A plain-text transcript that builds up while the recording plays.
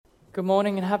Good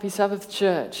morning and happy Sabbath,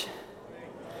 church.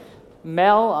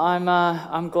 Mel,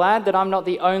 I'm glad that I'm not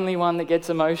the only one that gets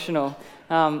emotional.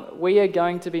 We are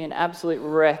going to be an absolute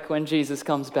wreck when Jesus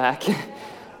comes back.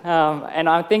 And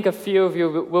I think a few of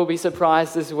you will be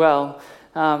surprised as well.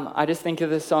 I just think of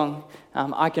the song,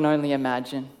 I Can Only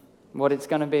Imagine what it's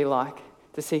going to be like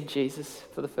to see Jesus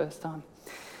for the first time.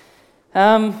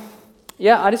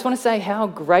 I just want to say how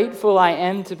grateful I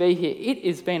am to be here. It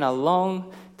has been a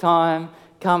long time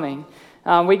coming.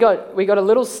 We got a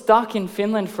little stuck in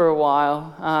Finland for a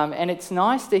while, and it's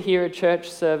nice to hear a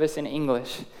church service in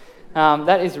English.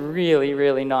 That is really,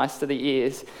 really nice to the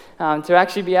ears, to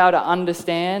actually be able to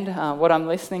understand what I'm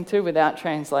listening to without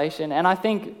translation. And I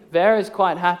think Vera's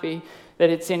quite happy that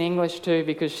it's in English too,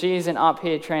 because she isn't up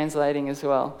here translating as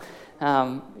well.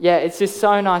 It's just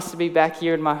so nice to be back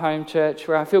here in my home church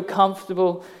where I feel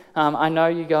comfortable. I know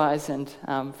you guys and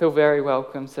feel very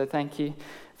welcome, so thank you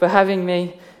for having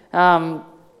me.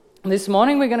 This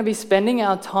morning we're going to be spending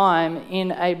our time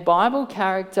in a Bible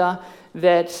character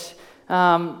that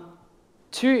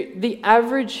to the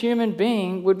average human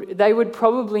being would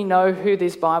probably know who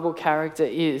this Bible character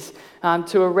is.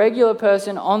 To a regular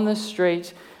person on the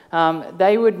street,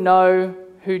 they would know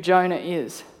who Jonah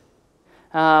is.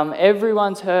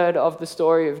 Everyone's heard of the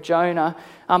story of Jonah,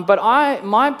 but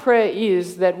my prayer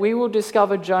is that we will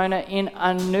discover Jonah in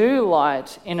a new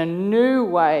light, in a new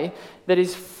way that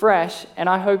is fresh, and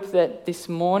I hope that this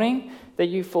morning that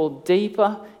you fall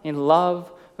deeper in love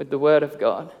with the Word of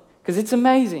God, because it's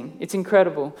amazing, it's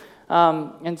incredible.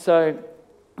 And so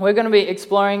we're going to be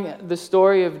exploring the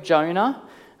story of Jonah.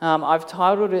 I've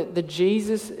titled it The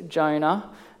Jesus Jonah,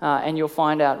 and you'll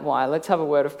find out why. Let's have a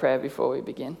word of prayer before we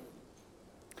begin.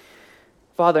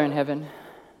 Father in heaven,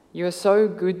 you are so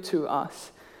good to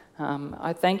us.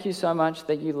 I thank you so much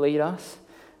that you lead us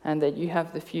and that you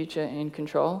have the future in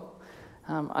control.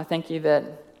 I thank you that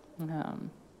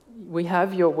we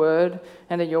have your word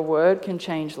and that your word can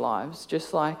change lives.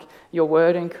 Just like your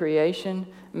word in creation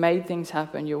made things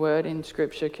happen, your word in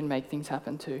Scripture can make things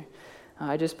happen too.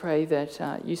 I just pray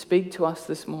that you speak to us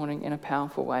this morning in a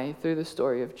powerful way through the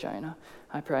story of Jonah.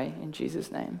 I pray in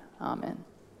Jesus' name. Amen.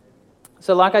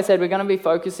 So like I said, we're going to be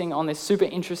focusing on this super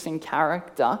interesting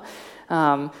character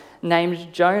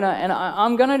named Jonah. And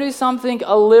I'm going to do something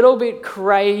a little bit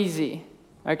crazy.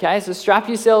 Okay, so strap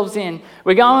yourselves in.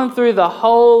 We're going through the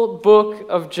whole book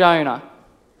of Jonah.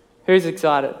 Who's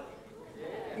excited?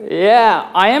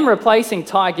 Yeah, I am replacing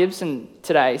Ty Gibson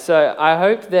today, so I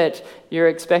hope that you're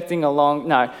expecting a long...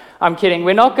 No, I'm kidding.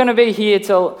 We're not going to be here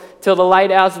till the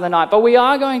late hours of the night, but we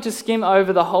are going to skim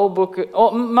over the whole book,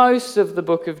 or most of the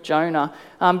book of Jonah,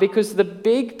 because the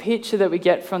big picture that we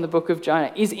get from the book of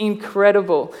Jonah is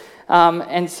incredible.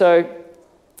 I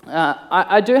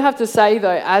do have to say,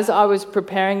 though, as I was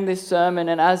preparing this sermon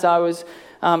and as I was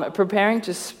preparing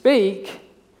to speak,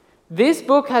 this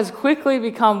book has quickly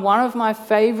become one of my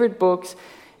favorite books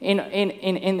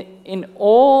in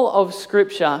all of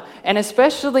Scripture, and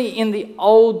especially in the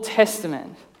Old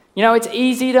Testament. You know, it's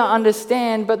easy to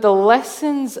understand, but the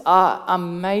lessons are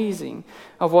amazing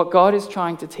of what God is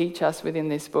trying to teach us within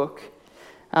this book.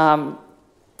 And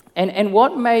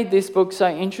what made this book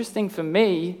so interesting for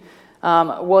me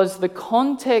was the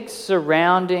context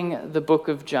surrounding the book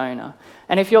of Jonah.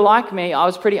 And if you're like me, I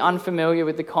was pretty unfamiliar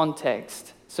with the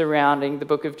context surrounding the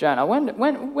book of Jonah.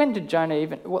 When did Jonah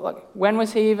even... when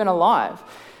was he even alive?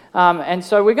 And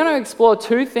so we're going to explore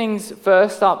two things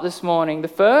first up this morning. The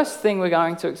first thing we're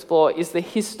going to explore is the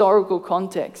historical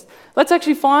context. Let's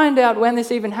actually find out when this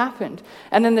even happened.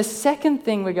 And then the second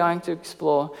thing we're going to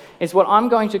explore is what I'm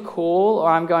going to call, or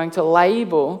I'm going to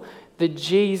label, the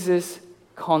Jesus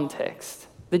context.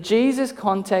 The Jesus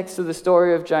context of the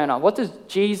story of Jonah. What does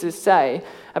Jesus say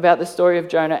about the story of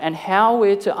Jonah and how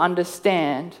we're to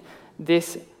understand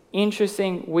this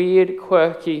interesting, weird,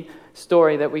 quirky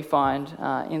story that we find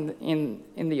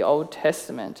in the Old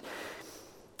Testament.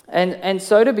 And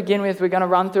so to begin with, we're going to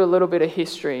run through a little bit of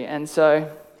history. And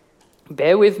so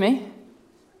bear with me.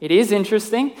 It is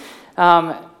interesting.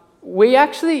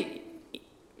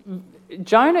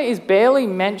 Jonah is barely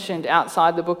mentioned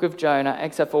outside the book of Jonah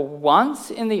except for once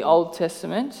in the Old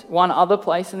Testament, one other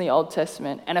place in the Old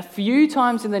Testament, and a few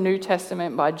times in the New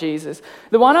Testament by Jesus.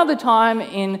 The one other time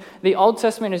in the Old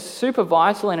Testament is super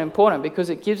vital and important because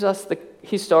it gives us the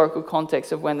historical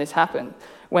context of when this happened,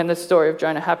 when the story of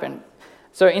Jonah happened.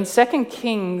 So in 2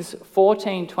 Kings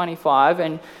 14:25,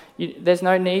 and there's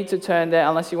no need to turn there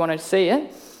unless you want to see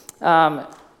it.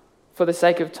 For the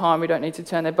sake of time, we don't need to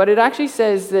turn there. But it actually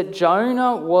says that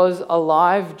Jonah was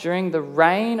alive during the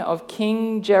reign of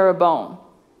King Jeroboam.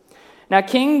 Now,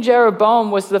 King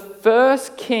Jeroboam was the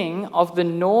first king of the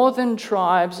northern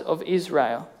tribes of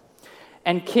Israel.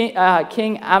 And King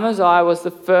Amaziah was the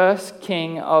first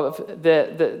king of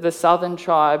the southern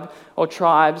tribe or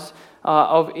tribes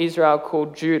of Israel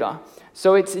called Judah.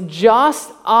 So it's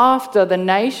just after the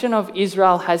nation of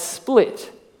Israel has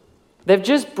split. They've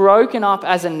just broken up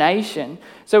as a nation.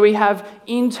 So we have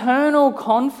internal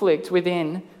conflict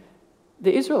within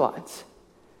the Israelites.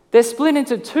 They're split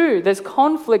into two. There's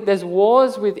conflict, there's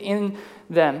wars within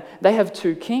them. They have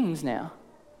two kings now.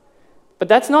 But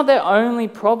that's not their only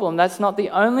problem. That's not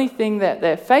the only thing that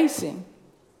they're facing.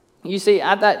 You see,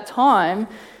 at that time,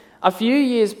 a few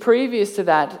years previous to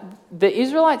that, the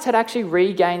Israelites had actually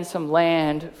regained some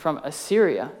land from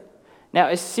Assyria. Now,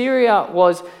 Assyria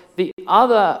was the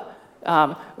other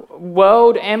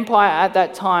world empire at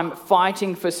that time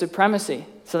fighting for supremacy.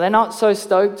 So they're not so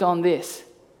stoked on this.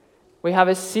 We have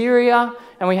Assyria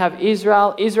and we have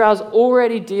Israel. Israel's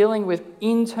already dealing with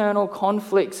internal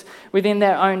conflicts within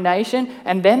their own nation,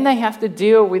 and then they have to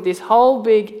deal with this whole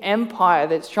big empire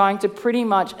that's trying to pretty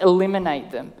much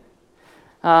eliminate them.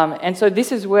 And so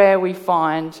this is where we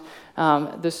find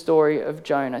the story of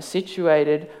Jonah,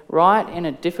 situated right in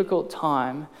a difficult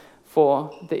time for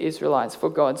the Israelites,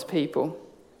 for God's people.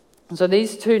 So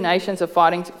these two nations are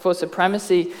fighting for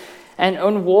supremacy,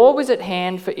 and war was at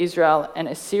hand for Israel, and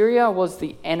Assyria was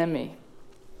the enemy.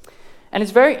 And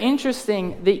it's very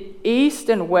interesting, the east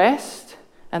and west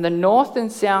and the north and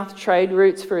south trade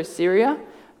routes for Assyria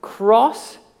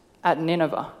cross at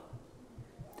Nineveh.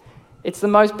 It's the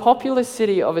most populous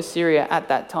city of Assyria at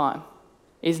that time,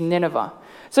 is Nineveh.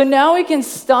 So now we can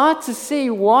start to see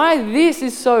why this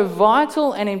is so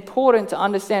vital and important to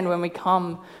understand when we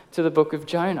come to the book of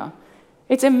Jonah.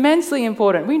 It's immensely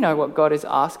important. We know what God is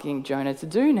asking Jonah to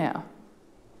do now.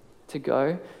 To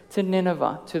go to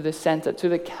Nineveh, to the center, to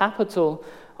the capital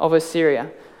of Assyria.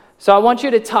 So I want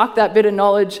you to tuck that bit of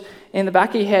knowledge in the back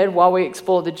of your head while we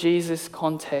explore the Jesus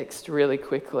context really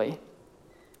quickly.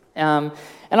 And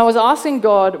I was asking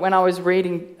God when I was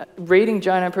reading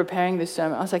Jonah and preparing this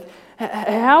sermon, I was like,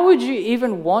 how would you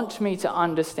even want me to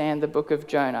understand the book of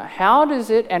Jonah? How does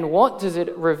it and what does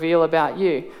it reveal about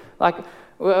you?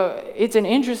 Well, it's an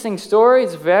interesting story.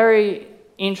 It's very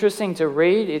interesting to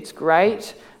read. It's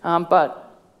great.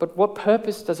 But what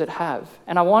purpose does it have?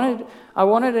 And I wanted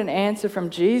an answer from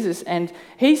Jesus. And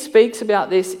he speaks about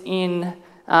this in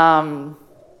John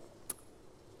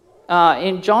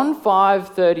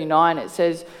 5:39. It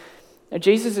says,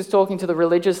 Jesus is talking to the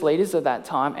religious leaders of that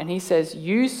time, and he says,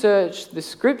 "You search the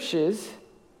scriptures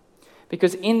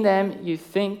because in them you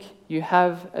think you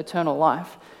have eternal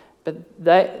life. But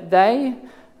they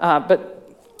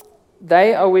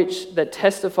are which that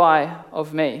testify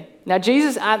of me." Now,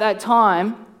 Jesus at that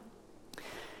time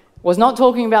was not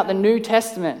talking about the New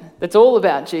Testament. That's all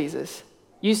about Jesus.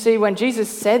 You see, when Jesus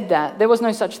said that, there was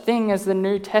no such thing as the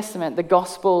New Testament, the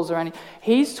Gospels or anything.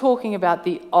 He's talking about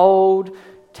the Old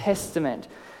Testament.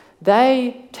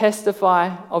 They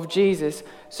testify of Jesus.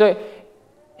 So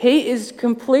he is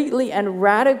completely and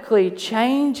radically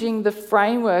changing the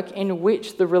framework in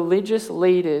which the religious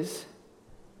leaders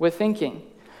were thinking.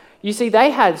 You see, they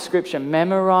had scripture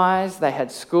memorized, they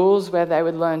had schools where they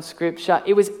would learn scripture.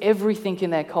 It was everything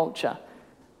in their culture,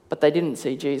 but they didn't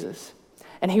see Jesus.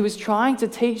 And he was trying to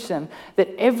teach them that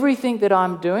everything that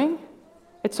I'm doing,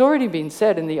 it's already been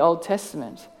said in the Old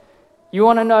Testament. You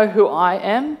want to know who I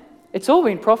am? It's all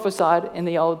been prophesied in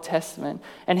the Old Testament.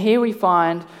 And here we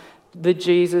find the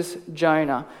Jesus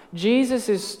Jonah.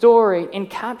 Jesus' story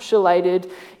encapsulated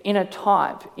in a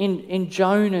type, in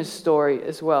Jonah's story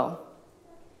as well.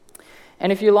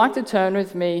 And if you'd like to turn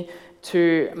with me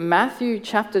to Matthew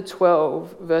chapter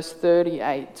 12, verse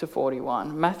 38 to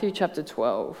 41. Matthew chapter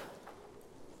 12.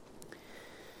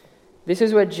 This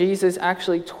is where Jesus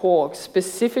actually talks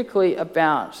specifically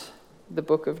about the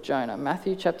book of Jonah.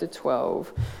 Matthew chapter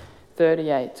 12,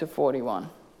 38 to 41.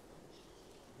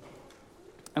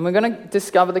 And we're going to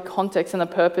discover the context and the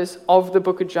purpose of the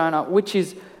book of Jonah, which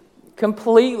is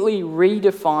completely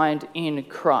redefined in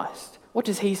Christ. What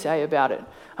does he say about it?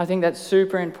 I think that's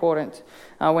super important.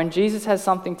 When Jesus has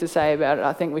something to say about it,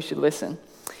 I think we should listen.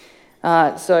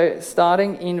 So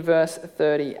starting in verse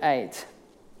 38.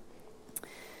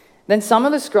 Then some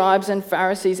of the scribes and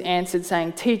Pharisees answered,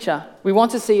 saying, "Teacher, we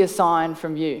want to see a sign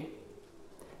from you."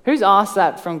 Who's asked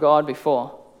that from God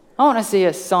before? I want to see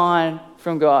a sign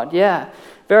from God. Yeah,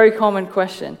 very common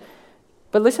question.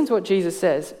 But listen to what Jesus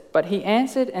says. But he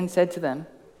answered and said to them,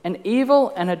 "An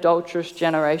evil and adulterous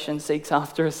generation seeks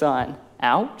after a sign."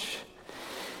 Ouch.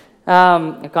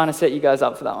 I kind of set you guys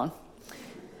up for that one.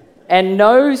 and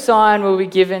no sign will be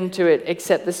given to it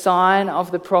except the sign of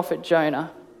the prophet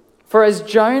Jonah. For as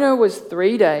Jonah was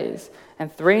 3 days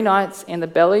and 3 nights in the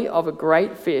belly of a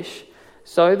great fish,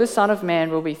 so the Son of Man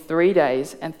will be 3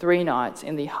 days and 3 nights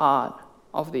in the heart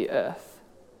of the earth.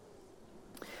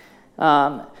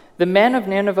 The men of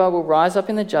Nineveh will rise up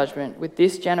in the judgment with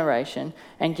this generation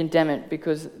and condemn it,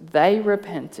 because they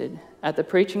repented at the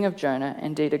preaching of Jonah.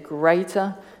 Indeed, a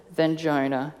greater than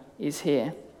Jonah is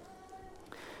here.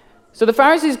 So the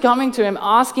Pharisees coming to him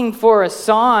asking for a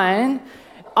sign.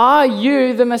 Are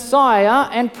you the Messiah?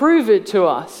 And prove it to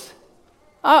us.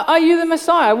 Are you the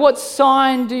Messiah? What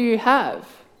sign do you have?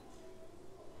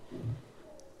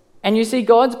 And you see,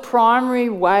 God's primary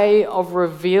way of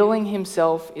revealing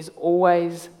himself is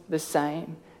always the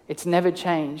same. It's never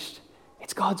changed.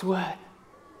 It's God's word.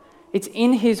 It's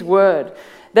in his word.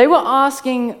 They were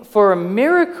asking for a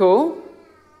miracle,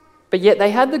 but yet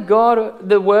they had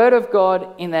the word of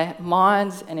God in their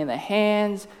minds and in their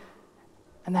hands,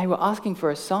 and they were asking for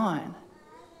a sign.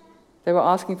 They were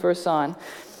asking for a sign.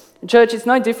 Church, it's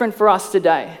no different for us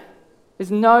today. It's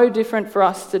no different for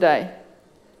us today.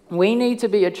 We need to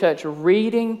be a church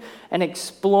reading and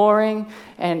exploring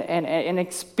and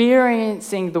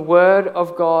experiencing the Word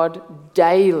of God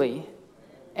daily,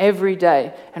 every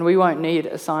day. And we won't need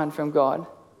a sign from God,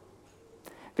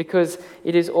 because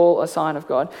it is all a sign of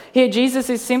God. Here, Jesus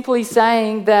is simply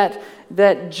saying that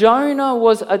Jonah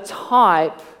was a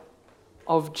type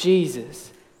of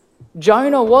Jesus.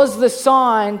 Jonah was the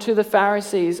sign to the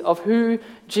Pharisees of who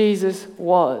Jesus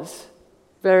was.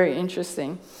 Very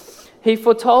interesting. He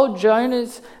foretold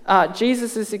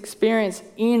Jesus' experience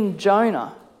in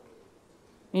Jonah,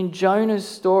 in Jonah's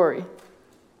story.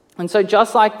 And so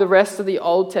just like the rest of the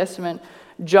Old Testament,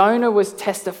 Jonah was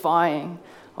testifying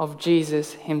of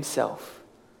Jesus himself.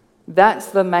 That's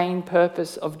the main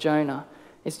purpose of Jonah,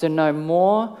 is to know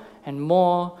more and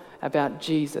more about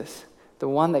Jesus, the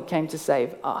one that came to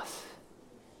save us.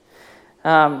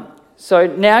 So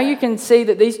now you can see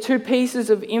that these two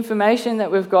pieces of information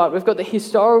that we've got the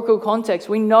historical context.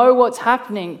 We know what's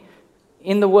happening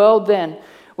in the world then.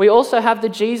 We also have the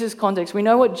Jesus context. We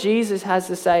know what Jesus has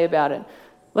to say about it.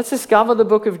 Let's discover the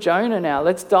book of Jonah now.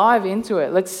 Let's dive into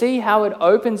it. Let's see how it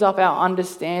opens up our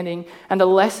understanding, and the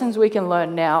lessons we can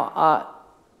learn now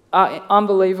are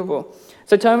unbelievable.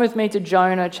 So turn with me to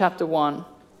Jonah chapter 1.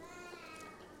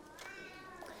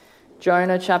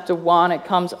 Jonah chapter 1, it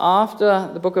comes after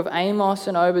the book of Amos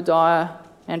and Obadiah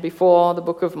and before the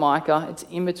book of Micah. It's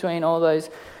in between all those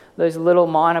little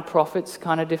minor prophets,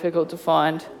 kind of difficult to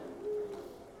find.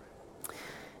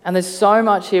 And there's so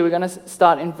much here. We're going to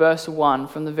start in verse 1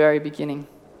 from the very beginning.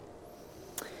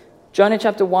 Jonah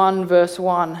chapter 1, verse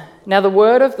 1. Now the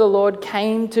word of the Lord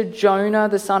came to Jonah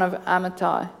the son of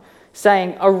Amittai,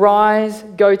 saying, Arise,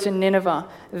 go to Nineveh,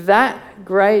 that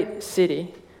great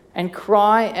city, and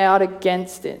cry out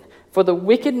against it, for the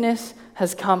wickedness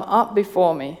has come up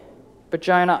before me. But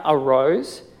Jonah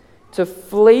arose to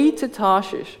flee to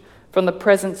Tarshish from the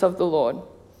presence of the Lord.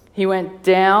 He went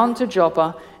down to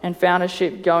Joppa and found a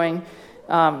ship going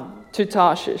to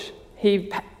Tarshish.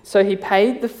 So he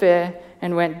paid the fare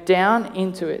and went down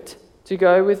into it to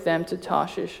go with them to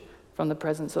Tarshish from the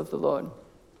presence of the Lord.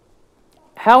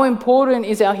 How important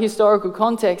is our historical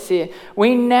context here?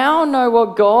 We now know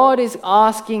what God is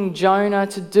asking Jonah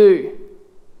to do.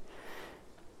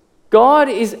 God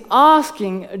is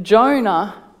asking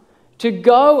Jonah to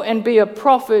go and be a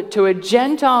prophet to a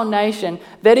Gentile nation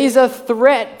that is a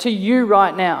threat to you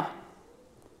right now.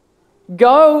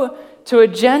 Go to a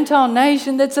Gentile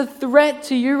nation that's a threat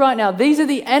to you right now. These are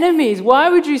the enemies. Why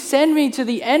would you send me to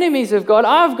the enemies of God?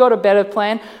 I've got a better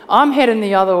plan. I'm heading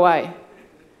the other way.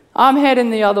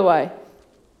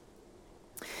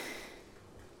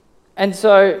 And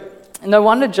so, no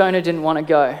wonder Jonah didn't want to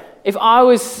go. If I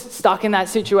was stuck in that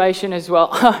situation as well,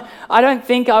 I don't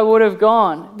think I would have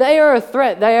gone. They are a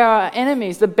threat. They are our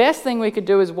enemies. The best thing we could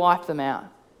do is wipe them out.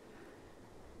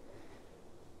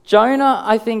 Jonah,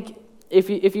 I think, if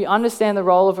you understand the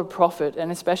role of a prophet,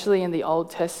 and especially in the Old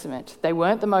Testament, they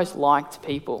weren't the most liked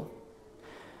people.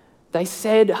 They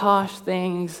said harsh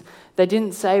things. They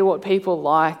didn't say what people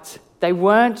liked. They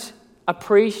weren't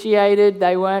appreciated.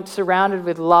 They weren't surrounded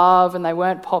with love, and they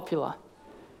weren't popular.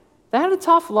 They had a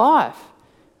tough life,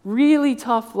 really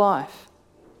tough life.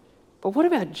 But what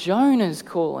about Jonah's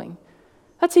calling?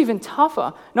 That's even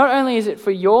tougher. Not only is it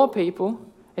for your people,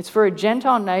 it's for a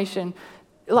Gentile nation.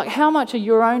 Like, how much are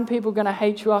your own people going to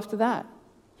hate you after that?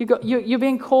 You're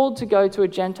being called to go to a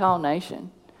Gentile nation,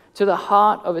 to the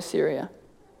heart of Assyria.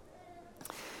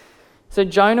 So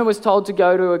Jonah was told to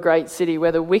go to a great city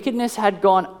where the wickedness had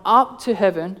gone up to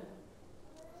heaven.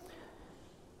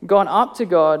 gone up to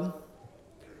God.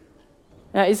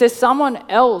 Now, is there someone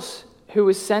else who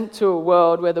was sent to a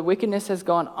world where the wickedness has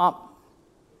gone up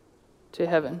to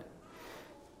heaven?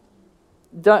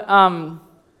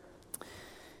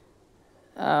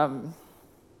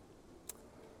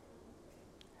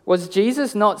 Was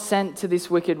Jesus not sent to this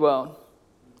wicked world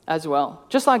as well?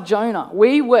 Just like Jonah,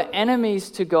 we were enemies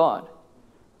to God.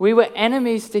 We were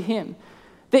enemies to him.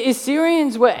 The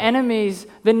Assyrians were enemies.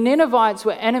 The Ninevites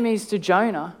were enemies to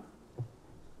Jonah.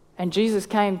 And Jesus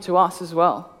came to us as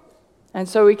well. And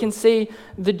so we can see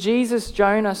the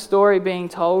Jesus-Jonah story being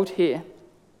told here.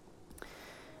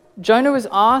 Jonah was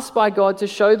asked by God to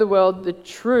show the world the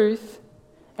truth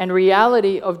and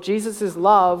reality of Jesus'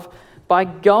 love by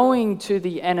going to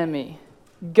the enemy.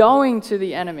 Going to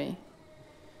the enemy.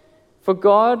 For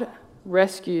God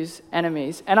rescues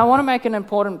enemies. And I want to make an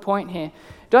important point here.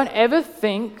 Don't ever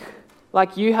think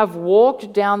like you have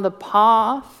walked down the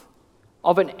path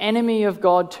of an enemy of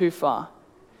God too far.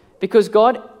 Because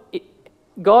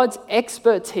God's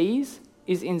expertise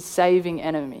is in saving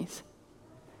enemies.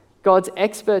 God's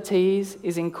expertise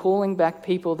is in calling back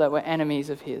people that were enemies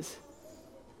of his.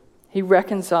 He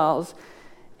reconciles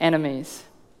enemies.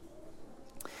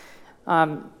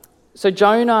 So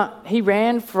Jonah, he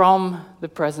ran from the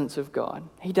presence of God.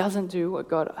 He doesn't do what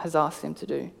God has asked him to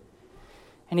do.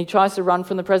 And he tries to run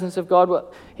from the presence of God.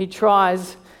 Well, he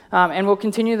tries, and we'll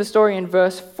continue the story in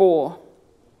verse 4.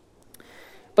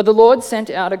 But the Lord sent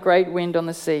out a great wind on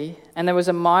the sea, and there was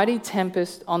a mighty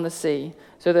tempest on the sea,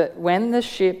 so that when the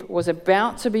ship was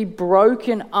about to be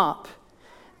broken up,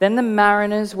 then the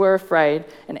mariners were afraid,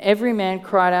 and every man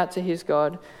cried out to his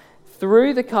God,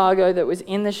 threw the cargo that was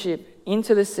in the ship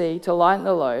into the sea to lighten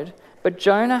the load. But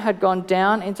Jonah had gone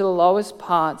down into the lowest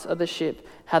parts of the ship,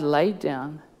 had laid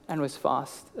down, and was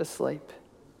fast asleep.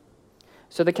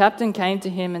 So the captain came to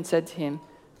him and said to him,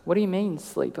 "What do you mean,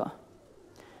 sleeper?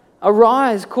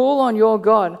 Arise, call on your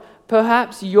God.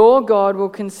 Perhaps your God will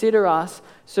consider us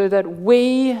so that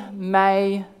we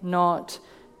may not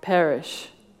perish."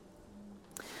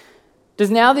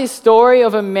 Does now this story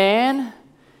of a man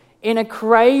in a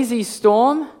crazy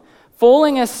storm,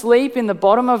 falling asleep in the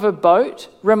bottom of a boat,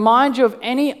 remind you of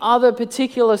any other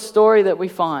particular story that we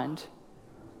find?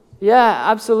 Yeah,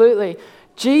 absolutely.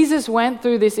 Jesus went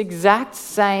through this exact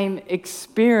same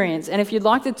experience. And if you'd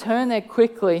like to turn there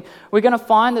quickly, we're going to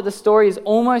find that the story is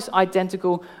almost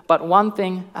identical, but one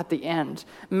thing at the end.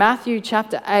 Matthew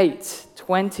chapter 8,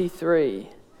 23.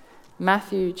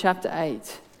 Matthew chapter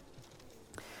 8.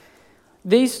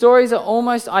 These stories are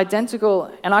almost identical,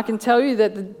 and I can tell you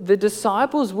that the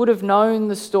disciples would have known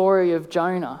the story of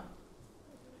Jonah.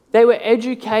 They were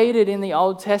educated in the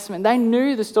Old Testament. They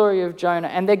knew the story of Jonah,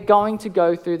 and they're going to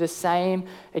go through the same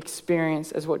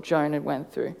experience as what Jonah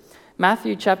went through.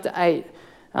 Matthew chapter 8,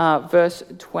 verse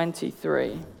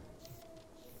 23.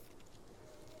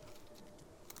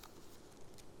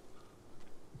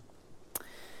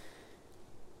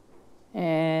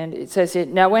 And it says here,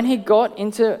 "Now when he got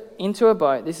into a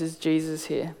boat," this is Jesus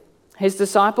here, "his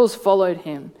disciples followed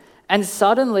him. And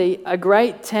suddenly a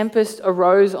great tempest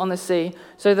arose on the sea,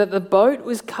 so that the boat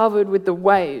was covered with the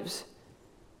waves.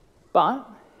 But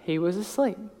he was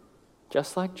asleep,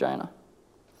 just like Jonah.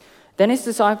 Then his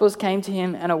disciples came to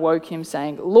him and awoke him,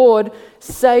 saying, 'Lord,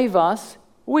 save us,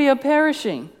 we are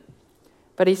perishing.'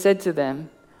 But he said to them,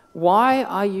 'Why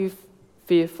are you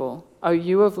fearful, O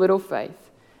you of little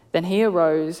faith?' Then he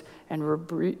arose and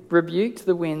rebuked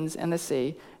the winds and the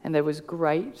sea, and there was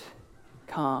great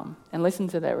calm." And listen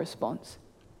to their response.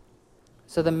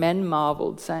 "So the men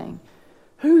marveled, saying,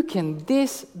 'Who can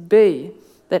this be,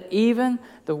 that even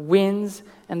the winds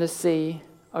and the sea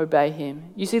obey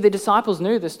him?'" You see, the disciples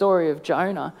knew the story of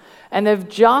Jonah, and they've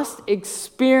just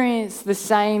experienced the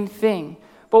same thing.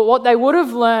 But what they would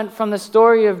have learned from the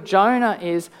story of Jonah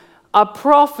is a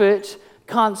prophet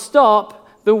can't stop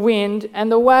the wind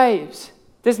and the waves.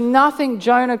 There's nothing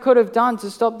Jonah could have done to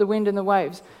stop the wind and the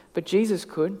waves, but Jesus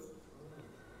could.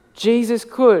 Jesus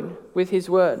could with his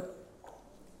word.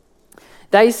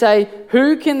 They say,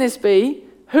 "Who can this be?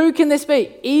 Who can this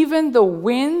be? Even the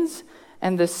winds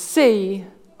and the sea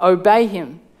obey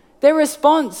him." Their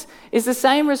response is the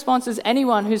same response as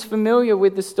anyone who's familiar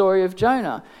with the story of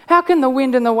Jonah. How can the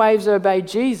wind and the waves obey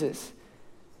Jesus?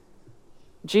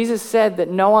 Jesus said that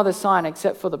no other sign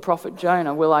except for the prophet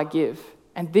Jonah will I give.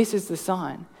 And this is the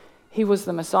sign. He was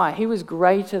the Messiah. He was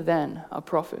greater than a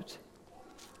prophet.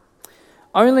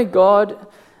 Only God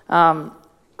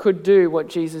could do what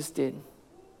Jesus did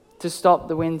to stop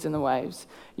the winds and the waves.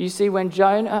 You see, when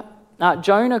Jonah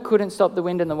couldn't stop the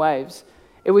wind and the waves,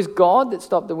 it was God that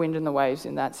stopped the wind and the waves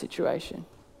in that situation.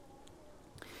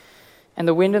 And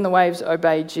the wind and the waves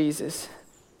obeyed Jesus.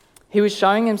 He was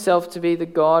showing himself to be the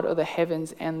God of the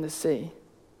heavens and the sea.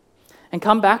 And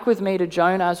come back with me to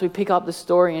Jonah as we pick up the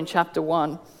story in chapter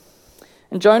 1.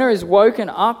 And Jonah is woken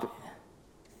up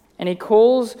and he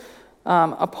calls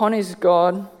upon his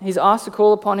God. He's asked to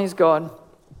call upon his God.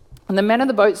 And the men of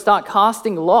the boat start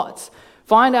casting lots.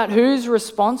 Find out who's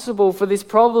responsible for this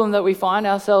problem that we find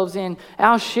ourselves in.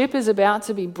 Our ship is about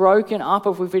to be broken up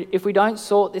if we don't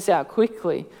sort this out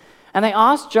quickly. And they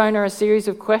ask Jonah a series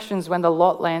of questions when the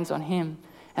lot lands on him.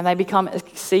 And they become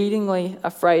exceedingly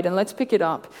afraid. And let's pick it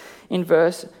up in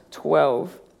verse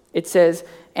 12. It says,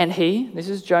 "And he," this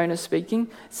is Jonah speaking,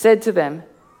 "said to them,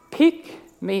 'Pick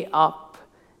me up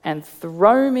and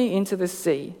throw me into the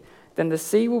sea. Then the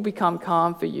sea will become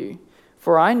calm for you.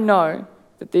 For I know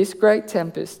that this great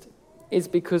tempest is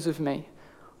because of me.'"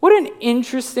 What an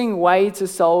interesting way to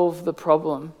solve the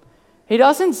problem. He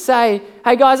doesn't say,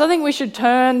 "Hey guys, I think we should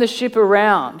turn the ship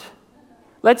around.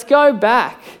 Let's go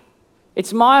back.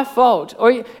 It's my fault."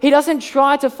 Or he doesn't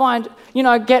try to find,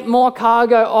 get more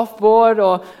cargo off board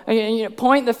or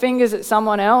point the fingers at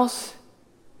someone else.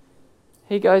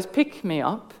 He goes, "Pick me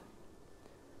up."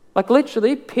 Like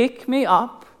literally, pick me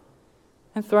up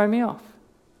and throw me off.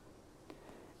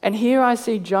 And here I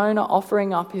see Jonah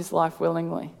offering up his life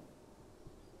willingly.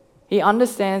 He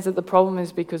understands that the problem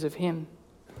is because of him.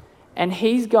 And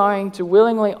he's going to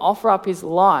willingly offer up his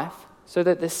life so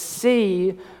that the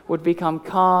sea would become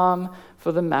calm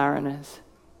for the mariners.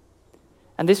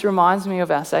 And this reminds me of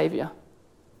our Saviour.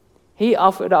 He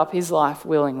offered up his life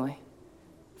willingly,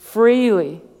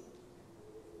 freely.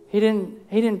 He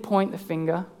didn't point the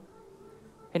finger.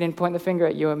 He didn't point the finger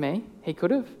at you and me. He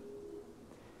could have.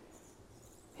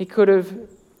 He could have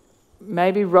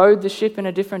maybe rowed the ship in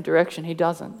a different direction. He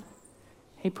doesn't.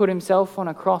 He put himself on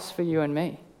a cross for you and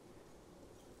me,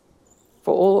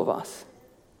 for all of us.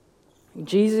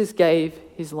 Jesus gave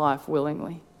his life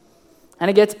willingly. And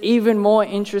it gets even more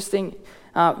interesting.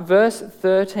 Verse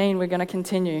 13, we're going to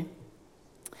continue.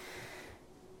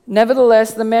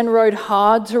 "Nevertheless, the men rowed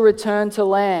hard to return to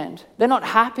land." They're not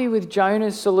happy with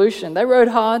Jonah's solution. They rowed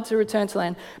hard to return to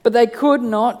land, but they could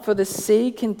not, for the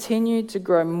sea continued to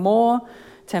grow more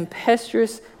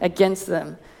tempestuous against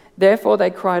them. Therefore they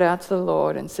cried out to the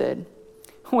Lord and said,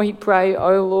 "We pray,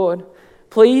 O Lord,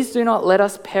 please do not let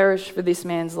us perish for this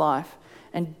man's life,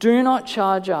 and do not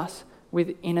charge us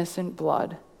with innocent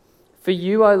blood. For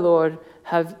you, O Lord,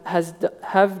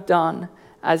 have done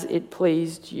as it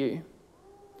pleased you."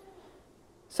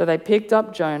 So they picked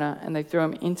up Jonah and they threw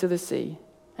him into the sea,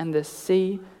 and the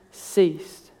sea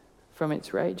ceased from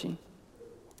its raging.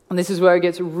 And this is where it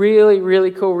gets really,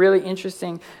 really cool, really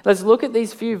interesting. Let's look at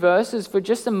these few verses for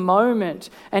just a moment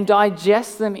and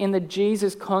digest them in the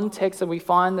Jesus context that we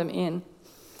find them in.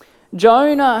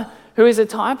 Jonah, who is a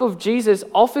type of Jesus,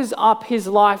 offers up his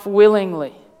life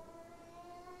willingly.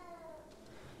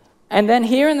 And then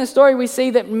here in the story, we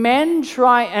see that men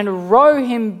try and row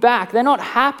him back. They're not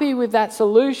happy with that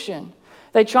solution.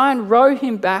 They try and row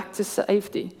him back to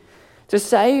safety, to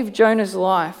save Jonah's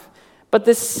life. But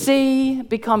the sea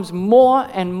becomes more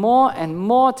and more and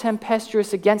more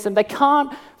tempestuous against them. They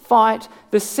can't fight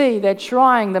the sea. They're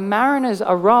trying. The mariners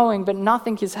are rowing, but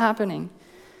nothing is happening.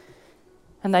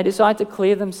 And they decide to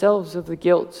clear themselves of the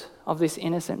guilt of this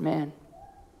innocent man.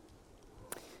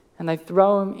 And they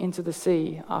throw him into the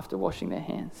sea after washing their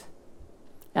hands.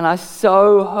 And I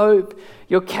so hope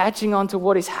you're catching on to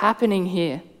what is happening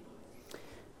here.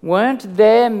 Weren't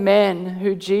there men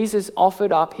who Jesus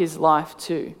offered up his life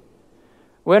to?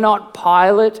 Were not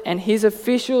Pilate and his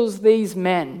officials these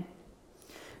men?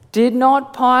 Did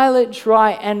not Pilate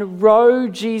try and row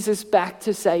Jesus back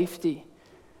to safety?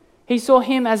 He saw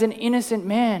him as an innocent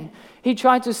man. He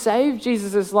tried to save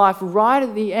Jesus' life right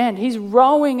at the end. He's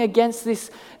rowing against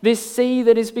this sea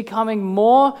that is becoming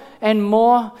more and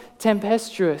more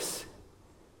tempestuous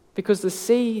because the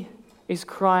sea is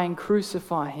crying,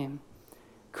 "Crucify him,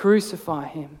 crucify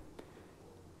him."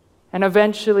 And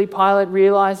eventually Pilate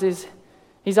realizes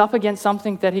he's up against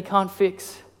something that he can't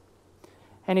fix.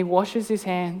 And he washes his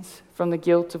hands from the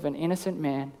guilt of an innocent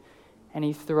man and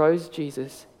he throws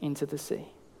Jesus into the sea.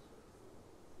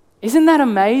 Isn't that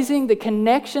amazing? The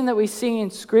connection that we see in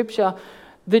Scripture,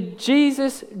 the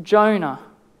Jesus Jonah.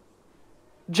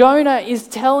 Jonah is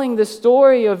telling the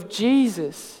story of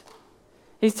Jesus.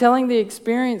 He's telling the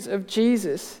experience of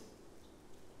Jesus.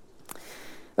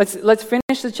 Let's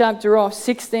finish the chapter off,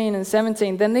 16 and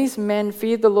 17. "Then these men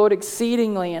feared the Lord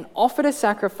exceedingly and offered a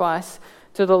sacrifice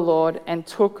to the Lord and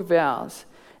took vows,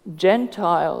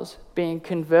 Gentiles being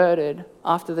converted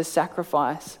after the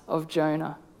sacrifice of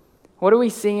Jonah." What do we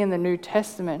see in the New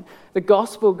Testament? The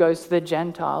gospel goes to the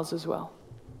Gentiles as well.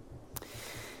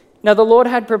 Now the Lord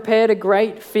had prepared a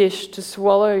great fish to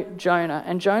swallow Jonah,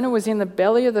 and Jonah was in the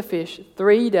belly of the fish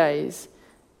 3 days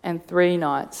and 3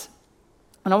 nights.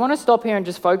 And I want to stop here and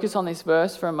just focus on this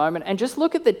verse for a moment and just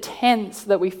look at the tense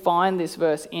that we find this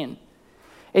verse in.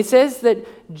 It says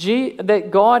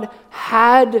that God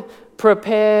had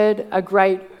prepared a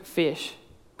great fish.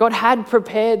 God had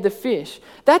prepared the fish.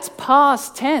 That's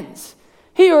past tense.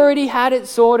 He already had it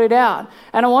sorted out.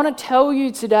 And I want to tell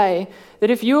you today that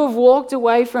if you have walked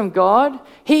away from God,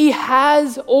 He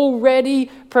has already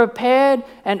prepared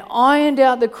and ironed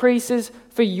out the creases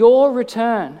for your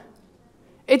return.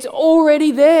 It's already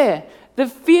there. The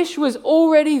fish was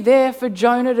already there for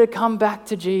Jonah to come back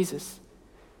to Jesus.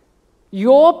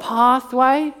 Your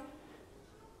pathway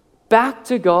back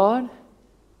to God,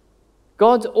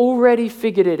 God's already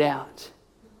figured it out.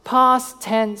 Past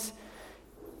tense,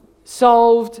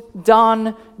 solved,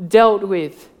 done, dealt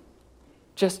with.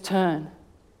 Just turn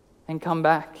and come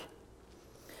back.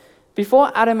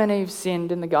 Before Adam and Eve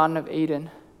sinned in the Garden of Eden,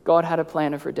 God had a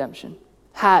plan of redemption.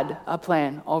 Had a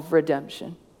plan of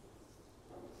redemption.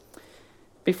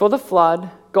 Before the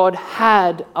flood, God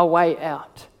had a way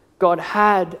out. God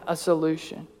had a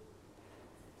solution.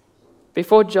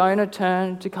 Before Jonah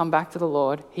turned to come back to the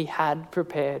Lord, he had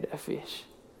prepared a fish.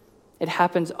 It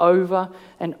happens over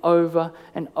and over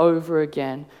and over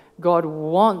again. God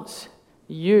wants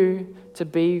you to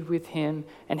be with Him,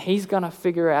 and He's going to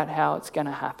figure out how it's going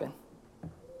to happen.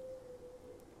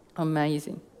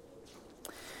 Amazing.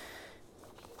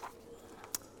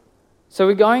 So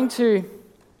we're going to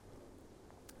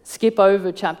skip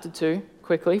over chapter 2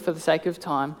 quickly for the sake of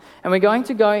time, and we're going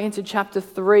to go into chapter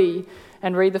 3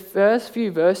 and read the first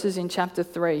few verses in chapter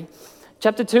 3.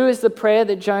 Chapter 2 is the prayer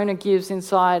that Jonah gives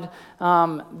inside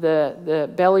the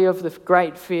belly of the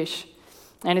great fish.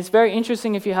 And it's very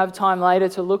interesting if you have time later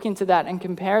to look into that and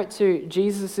compare it to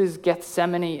Jesus'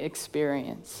 Gethsemane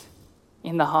experience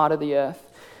in the heart of the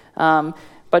earth.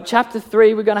 But chapter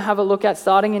 3 we're going to have a look at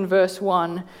starting in verse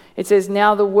 1. It says,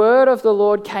 "Now the word of the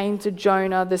Lord came to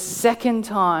Jonah the second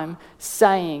time,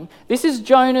 saying," this is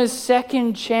Jonah's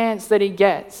second chance that he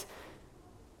gets.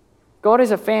 God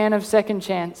is a fan of second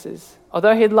chances.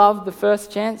 Although he'd love the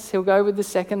first chance, he'll go with the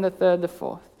second, the third, the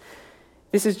fourth.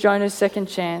 This is Jonah's second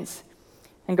chance.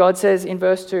 And God says in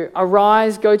verse 2,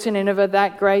 "Arise, go to Nineveh,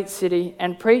 that great city,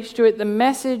 and preach to it the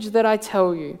message that I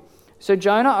tell you." So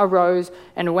Jonah arose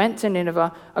and went to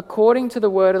Nineveh according to the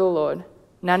word of the Lord.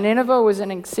 Now Nineveh was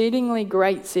an exceedingly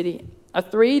great city, a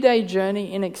 3-day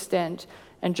journey in extent,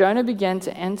 and Jonah began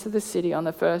to enter the city on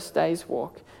the first day's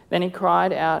walk. Then he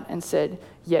cried out and said,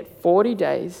 "Yet 40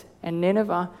 days, and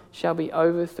Nineveh shall be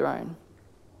overthrown."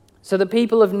 So the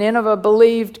people of Nineveh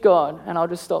believed God, and I'll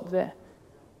just stop there.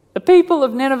 The people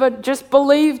of Nineveh just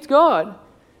believed God.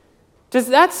 Does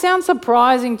that sound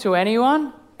surprising to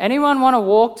anyone? Anyone want to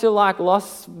walk to like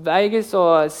Las Vegas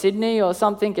or Sydney or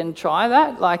something and try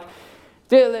that? Like,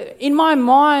 in my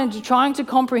mind, trying to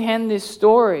comprehend this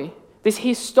story, this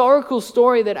historical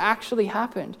story that actually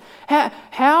happened.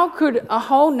 How could a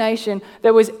whole nation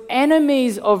that was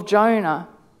enemies of Jonah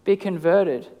be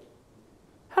converted?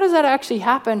 How does that actually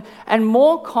happen? And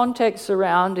more context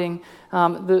surrounding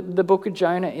the book of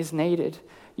Jonah is needed.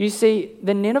 You see,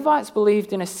 the Ninevites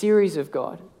believed in a series of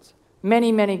gods,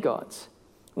 many, many gods.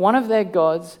 One of their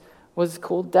gods was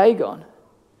called Dagon.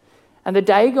 And the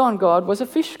Dagon god was a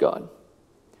fish god.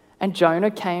 And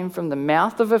Jonah came from the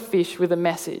mouth of a fish with a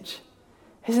message.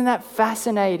 Isn't that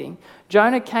fascinating?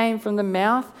 Jonah came from the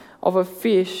mouth of a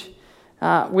fish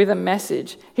with a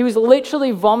message. He was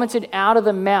literally vomited out of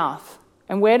the mouth.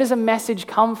 And where does a message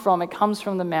come from? It comes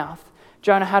from the mouth.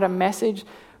 Jonah had a message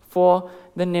for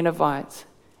the Ninevites,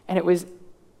 and it was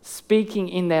speaking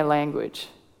in their language.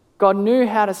 God knew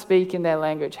how to speak in their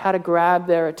language, how to grab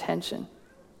their attention.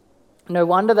 No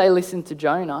wonder they listened to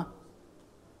Jonah.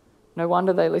 No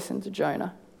wonder they listened to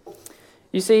Jonah.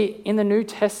 You see, in the New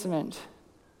Testament,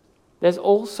 there's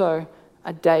also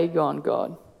a Dagon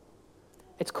God.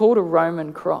 It's called a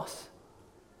Roman cross.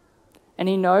 And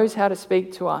He knows how to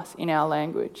speak to us in our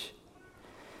language.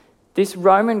 This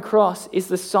Roman cross is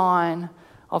the sign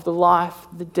of the life,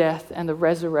 the death, and the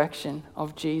resurrection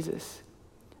of Jesus.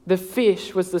 The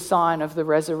fish was the sign of the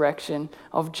resurrection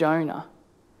of Jonah.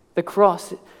 The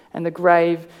cross and the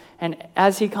grave, and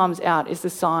as he comes out, is the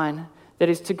sign that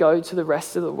is to go to the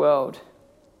rest of the world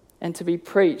and to be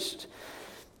preached.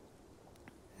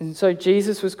 And so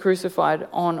Jesus was crucified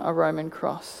on a Roman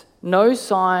cross. No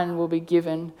sign will be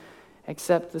given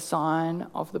except the sign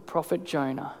of the prophet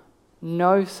Jonah.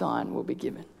 No sign will be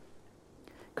given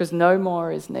because no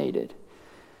more is needed.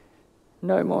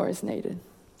 no more is needed.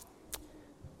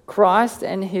 Christ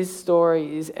and his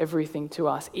story is everything to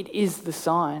us. It is the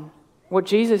sign. What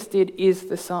Jesus did is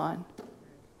the sign.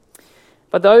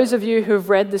 But those of you who've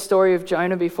read the story of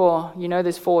Jonah before, you know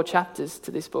there's 4 chapters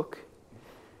to this book.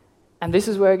 And this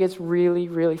is where it gets really,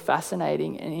 really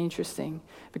fascinating and interesting,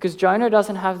 because Jonah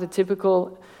doesn't have the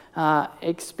typical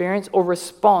experience or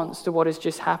response to what has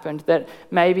just happened that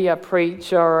maybe a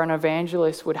preacher or an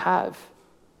evangelist would have.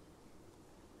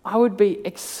 I would be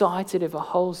excited if a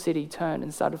whole city turned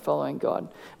and started following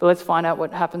God. But let's find out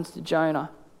what happens to Jonah.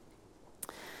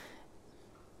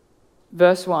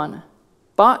 Verse 1.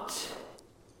 But,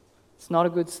 it's not a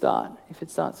good start if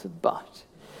it starts with but.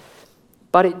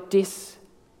 But it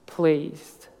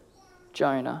displeased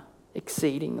Jonah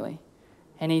exceedingly.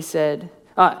 And he said,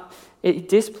 it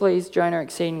displeased Jonah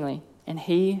exceedingly, and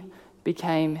he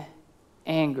became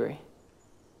angry.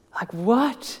 Like,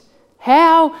 what?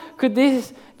 How could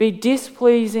this be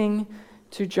displeasing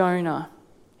to Jonah?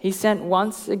 He sent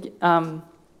once again.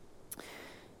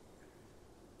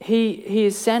 He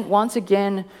is sent once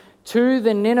again to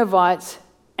the Ninevites,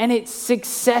 and it's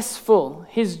successful.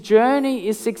 His journey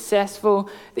is successful.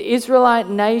 The Israelite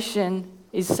nation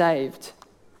is saved.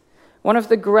 One of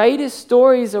the greatest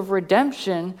stories of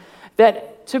redemption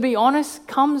that, to be honest,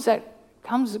 comes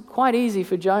quite easy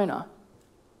for Jonah.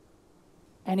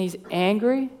 And he's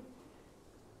angry.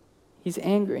 He's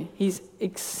angry. He's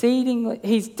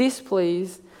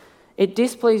displeased. It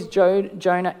displeased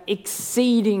Jonah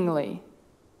exceedingly,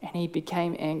 and he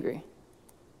became angry.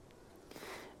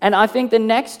 And I think the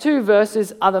next 2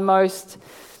 verses are the most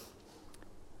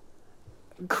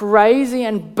crazy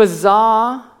and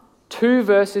bizarre 2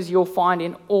 verses you'll find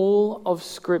in all of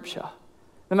Scripture.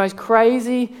 The most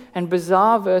crazy and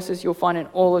bizarre verses you'll find in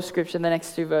all of Scripture, the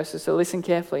next 2 verses. So listen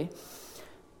carefully.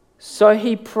 So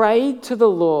he prayed to the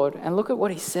Lord, and look at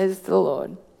what he says to the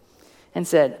Lord, and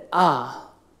said,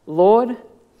 Lord,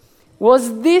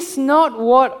 was this not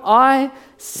what I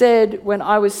said when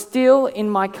I was still in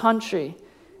my country?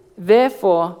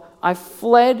 Therefore, I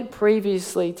fled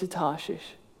previously to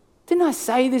Tarshish. Didn't I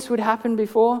say this would happen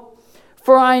before?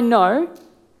 For I know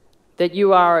that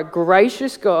you are a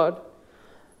gracious God,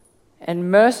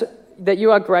 and that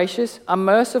you are gracious, a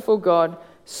merciful God,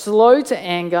 slow to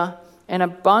anger, and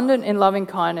abundant in loving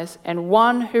kindness, and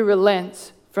one who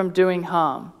relents from doing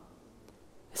harm.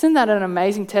 Isn't that an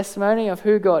amazing testimony of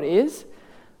who God is?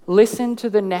 Listen to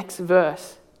the next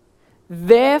verse.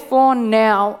 Therefore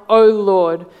now, O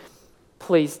Lord,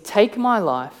 please take my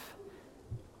life,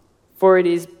 for it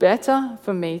is better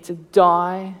for me to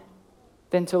die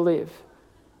than to live.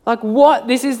 Like what?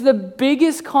 This is the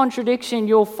biggest contradiction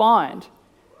you'll find.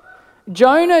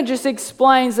 Jonah just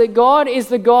explains that God is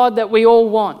the God that we all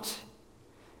want.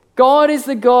 God is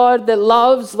the God that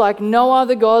loves like no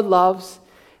other God loves.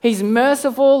 He's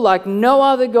merciful like no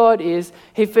other God is.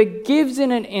 He forgives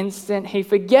in an instant. He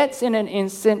forgets in an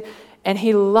instant. And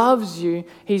he loves you.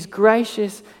 He's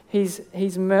gracious.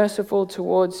 He's merciful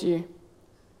towards you.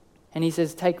 And he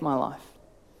says, take my life.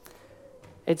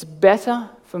 It's better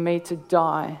for me to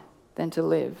die than to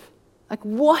live. Like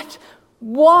what?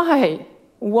 Why?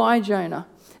 Why, Jonah?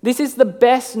 This is the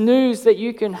best news that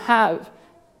you can have,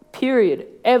 period,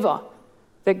 ever,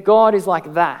 that God is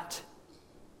like that.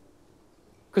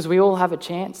 Because we all have a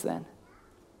chance then,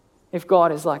 if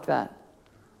God is like that.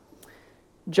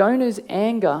 Jonah's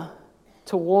anger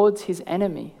towards his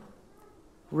enemy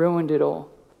ruined it all.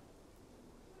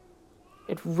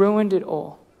 It ruined it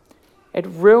all. It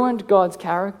ruined God's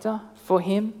character for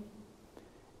him.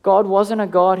 God wasn't a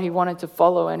God he wanted to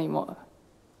follow anymore.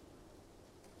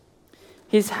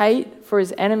 His hate for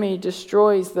his enemy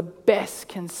destroys the best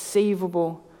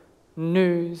conceivable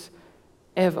news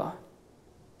ever.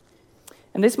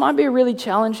 And this might be a really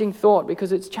challenging thought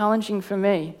because it's challenging for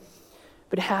me.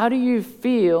 But how do you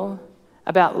feel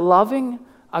about loving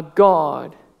a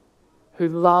God who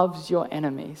loves your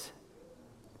enemies?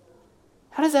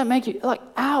 How does that make you,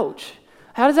 ouch?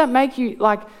 How does that make you,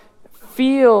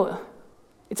 feel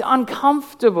it's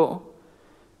uncomfortable?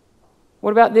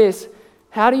 What about this?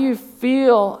 How do you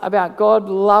feel about God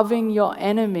loving your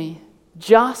enemy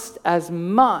just as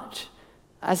much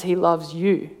as he loves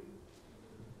you?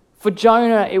 For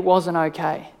Jonah, it wasn't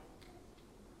okay.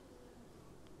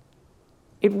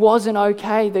 It wasn't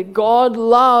okay that God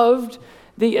loved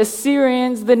the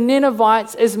Assyrians, the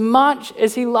Ninevites, as much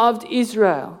as he loved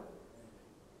Israel.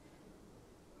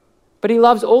 But he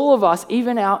loves all of us,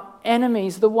 even our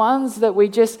enemies, the ones that we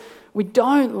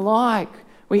don't like.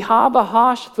 We harbor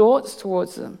harsh thoughts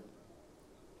towards them.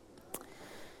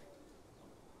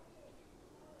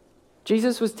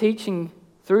 Jesus was teaching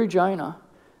through Jonah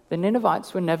The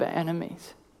Ninevites were never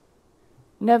enemies.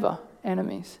 Never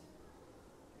enemies.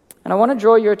 And I want to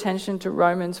draw your attention to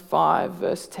Romans 5,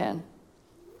 verse 10.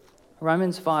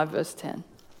 Romans 5, verse 10.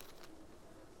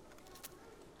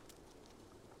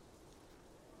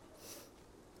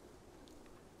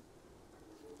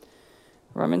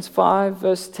 Romans 5,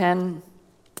 verse 10,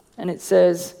 and it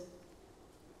says,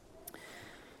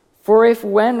 "For if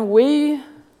when we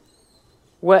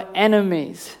were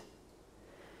enemies,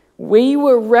 we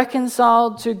were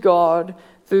reconciled to God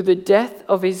through the death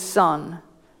of his Son,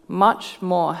 much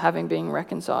more, having been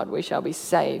reconciled, we shall be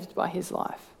saved by his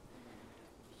life."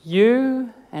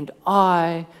 You and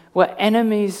I were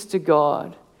enemies to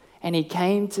God, and he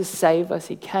came to save us.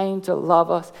 He came to love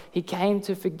us. He came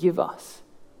to forgive us.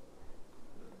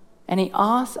 And he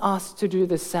asks us to do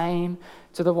the same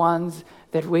to the ones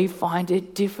that we find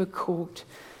it difficult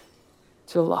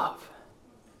to love.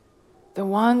 The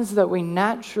ones that we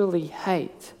naturally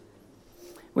hate.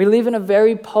 We live in a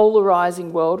very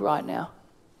polarizing world right now.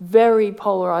 Very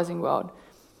polarizing world.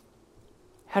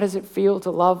 How does it feel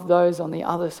to love those on the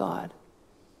other side?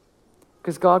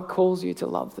 Because God calls you to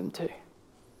love them too.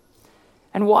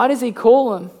 And why does he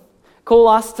call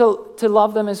us to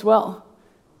love them as well?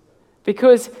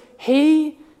 Because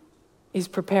he is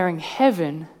preparing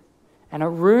heaven and a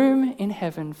room in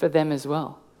heaven for them as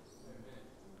well.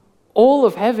 All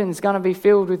of heaven's going to be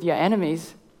filled with your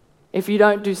enemies if you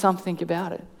don't do something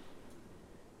about it.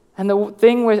 And the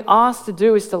thing we're asked to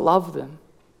do is to love them.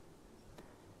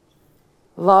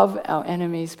 Love our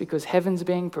enemies because heaven's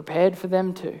being prepared for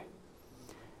them too.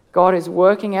 God is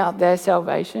working out their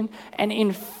salvation. And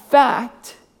in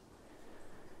fact,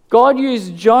 God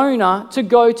used Jonah to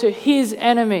go to his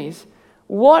enemies.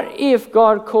 What if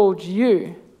God called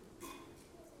you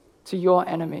to your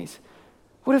enemies?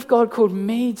 What if God called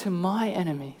me to my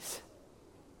enemies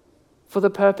for the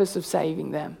purpose of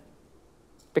saving them?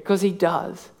 Because he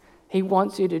does. He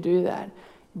wants you to do that.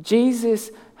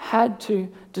 Jesus had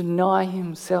to deny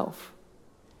himself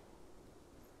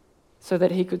so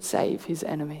that he could save his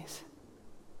enemies.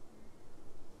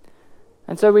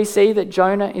 And so we see that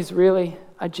Jonah is really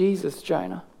a Jesus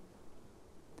Jonah.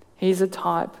 He's a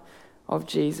type of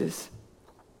Jesus.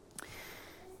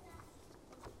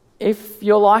 If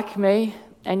you're like me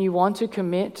and you want to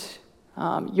commit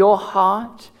your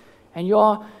heart and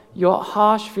your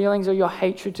harsh feelings or your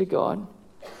hatred to God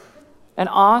and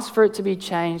ask for it to be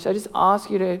changed, I just ask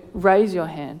you to raise your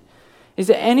hand. Is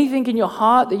there anything in your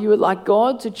heart that you would like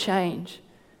God to change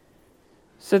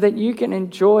so that you can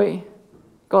enjoy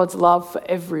God's love for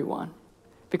everyone?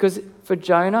 Because for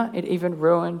Jonah, it even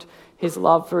ruined his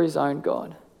love for his own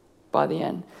God by the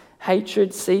end.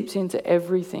 Hatred seeps into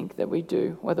everything that we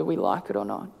do, whether we like it or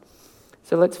not.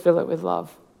 So let's fill it with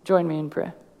love. Join me in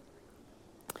prayer.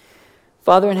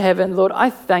 Father in heaven, Lord, I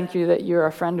thank you that you're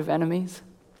a friend of enemies.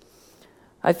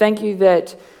 I thank you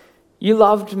that you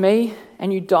loved me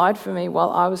and you died for me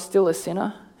while I was still a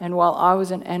sinner and while I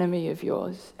was an enemy of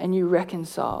yours, and you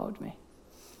reconciled me.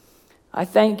 I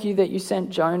thank you that you sent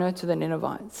Jonah to the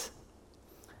Ninevites,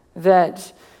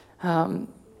 that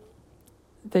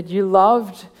you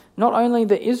loved not only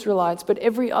the Israelites, but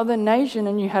every other nation,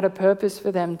 and you had a purpose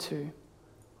for them too.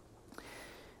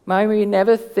 May we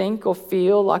never think or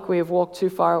feel like we have walked too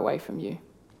far away from you.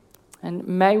 And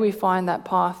may we find that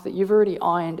path that you've already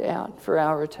ironed out for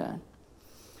our return.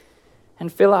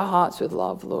 And fill our hearts with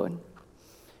love, Lord.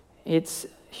 It's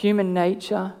human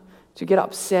nature to get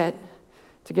upset,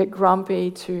 to get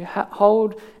grumpy, to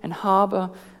hold and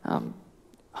harbour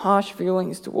harsh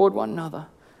feelings toward one another.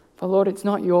 But Lord, it's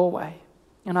not your way.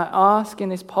 And I ask in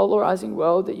this polarizing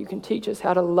world that you can teach us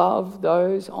how to love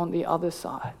those on the other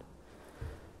side.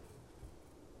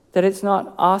 That it's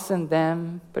not us and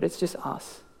them, but it's just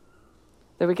us.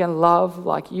 That we can love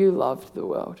like you loved the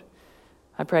world.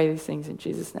 I pray these things in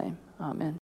Jesus' name. Amen.